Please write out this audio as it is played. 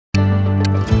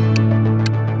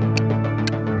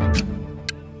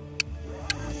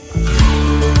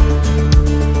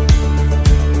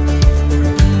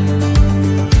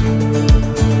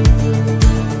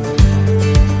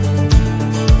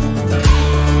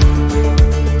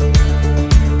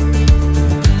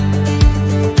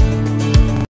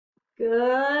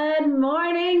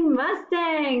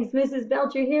Mustangs, Mrs.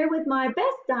 Belcher here with my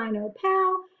best dino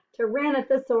pal,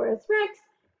 Tyrannosaurus Rex,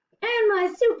 and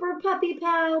my super puppy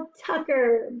pal,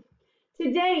 Tucker.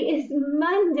 Today is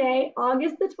Monday,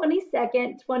 August the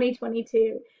 22nd,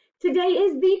 2022. Today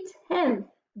is the 10th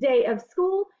day of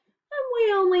school, and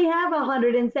we only have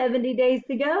 170 days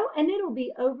to go, and it'll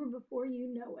be over before you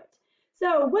know it.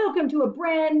 So, welcome to a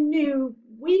brand new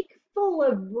week full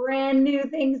of brand new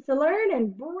things to learn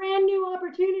and brand new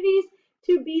opportunities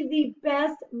to be the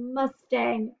best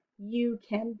Mustang you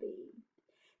can be.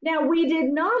 Now, we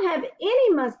did not have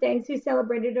any Mustangs who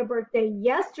celebrated a birthday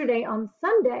yesterday on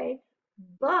Sunday,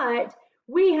 but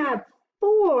we have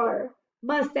 4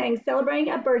 Mustangs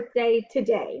celebrating a birthday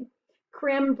today.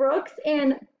 Krim Brooks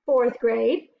in 4th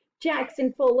grade,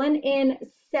 Jackson Fullen in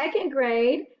 2nd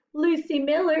grade, Lucy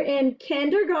Miller in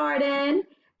kindergarten,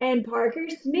 and Parker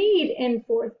Smead in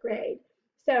 4th grade.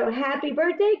 So happy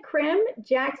birthday, Krim,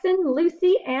 Jackson,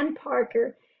 Lucy, and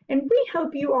Parker. And we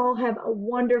hope you all have a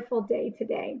wonderful day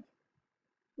today.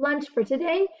 Lunch for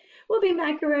today will be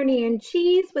macaroni and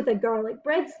cheese with a garlic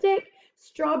breadstick,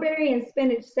 strawberry and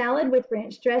spinach salad with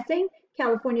ranch dressing,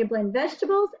 California blend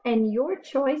vegetables, and your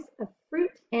choice of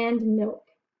fruit and milk.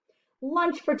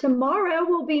 Lunch for tomorrow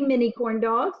will be mini corn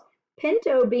dogs,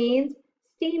 pinto beans,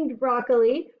 steamed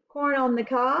broccoli, corn on the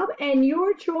cob, and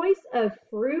your choice of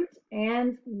fruit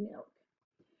and milk.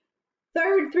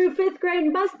 3rd through 5th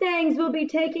grade Mustangs will be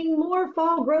taking more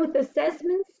fall growth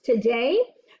assessments today.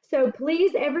 So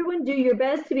please, everyone, do your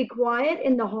best to be quiet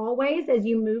in the hallways as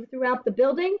you move throughout the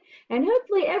building, and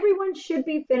hopefully everyone should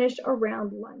be finished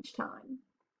around lunchtime.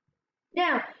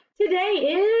 Now,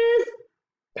 today is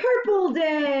Purple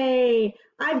Day.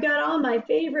 I've got on my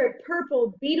favorite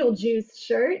purple Beetlejuice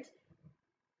shirt,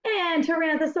 and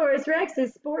Tyrannosaurus Rex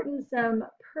is sporting some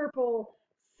purple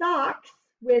socks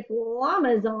with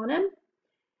llamas on them.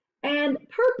 And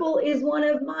purple is one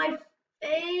of my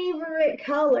favorite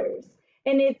colors.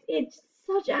 And it's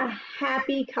such a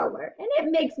happy color. And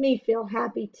it makes me feel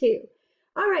happy too.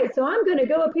 All right, so I'm going to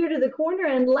go up here to the corner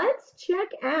and let's check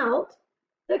out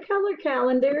the color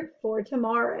calendar for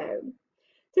tomorrow.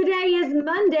 Today is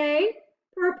Monday,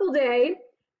 Purple Day.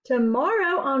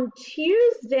 Tomorrow on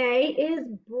Tuesday is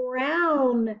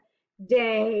Brown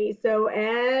Day. So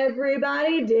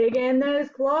everybody dig in those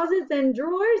closets and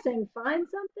drawers and find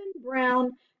something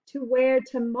brown to wear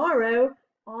tomorrow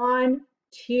on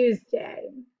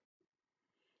Tuesday.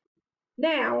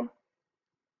 Now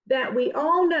that we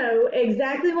all know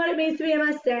exactly what it means to be a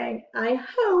Mustang, I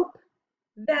hope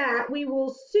that we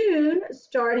will soon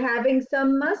start having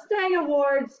some Mustang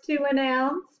awards to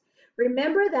announce.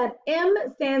 Remember that M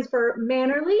stands for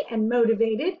mannerly and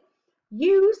motivated,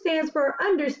 U stands for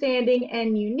understanding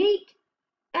and unique,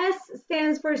 S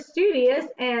stands for studious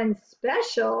and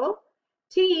special,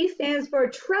 T stands for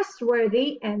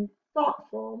trustworthy and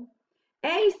thoughtful,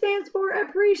 A stands for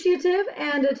appreciative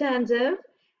and attentive,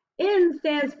 N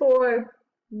stands for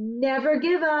never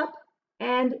give up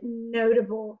and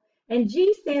notable, and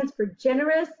G stands for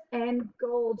generous and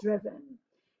goal-driven.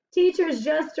 Teachers,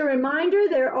 just a reminder,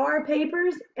 there are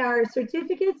papers or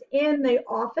certificates in the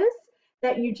office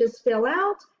that you just fill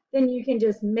out. Then you can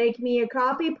just make me a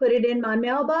copy, put it in my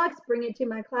mailbox, bring it to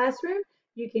my classroom.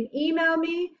 You can email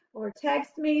me or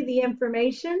text me the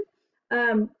information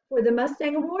for the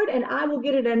Mustang Award, and I will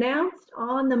get it announced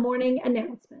on the morning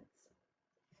announcements.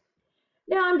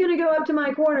 Now I'm going to go up to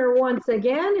my corner once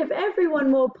again. If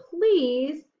everyone will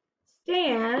please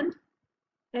stand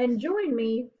and join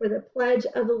me for the Pledge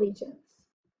of Allegiance.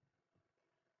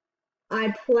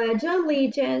 I pledge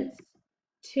allegiance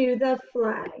to the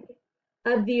flag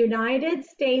of the United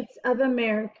States of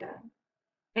America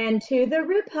and to the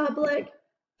republic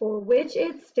for which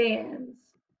it stands,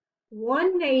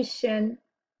 one nation,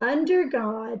 under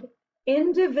God,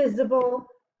 indivisible,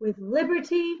 with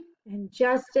liberty and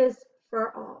justice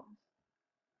for all.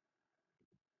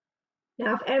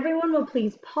 Now, if everyone will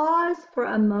please pause for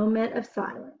a moment of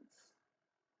silence.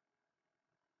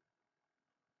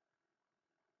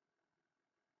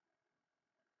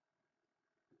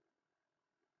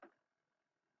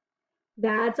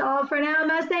 That's all for now,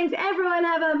 Mustangs. Everyone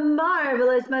have a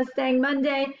marvelous Mustang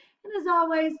Monday. And as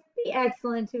always, be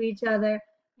excellent to each other.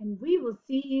 And we will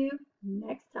see you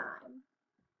next time.